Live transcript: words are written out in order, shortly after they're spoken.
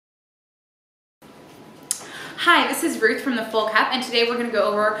Hi, this is Ruth from the Full Cup, and today we're going to go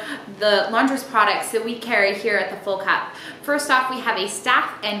over the Laundress products that we carry here at the Full Cup. First off, we have a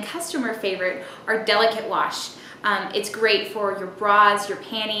staff and customer favorite, our Delicate Wash. It's great for your bras, your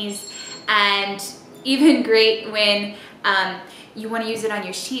panties, and even great when you want to use it on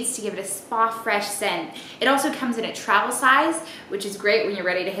your sheets to give it a spa fresh scent. It also comes in a travel size, which is great when you're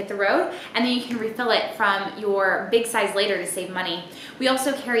ready to hit the road, and then you can refill it from your big size later to save money. We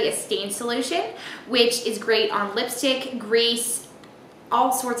also carry a stain solution, which is great on lipstick, grease,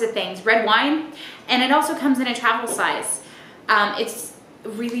 all sorts of things, red wine, and it also comes in a travel size. It's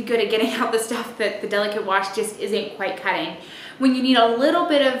really good at getting out the stuff that the Delicate Wash just isn't quite cutting. When you need a little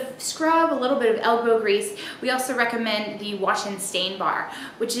bit of scrub, a little bit of elbow grease, we also recommend the Wash and Stain Bar,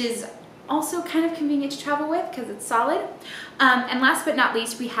 which is also kind of convenient to travel with because it's solid. And last but not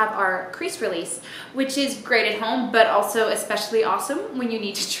least, we have our Crease Release, which is great at home, but also especially awesome when you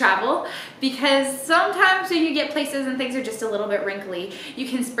need to travel, because sometimes when you get places and things are just a little bit wrinkly, you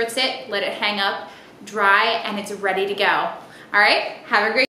can spritz it, let it hang up, dry, and it's ready to go. All right, have a great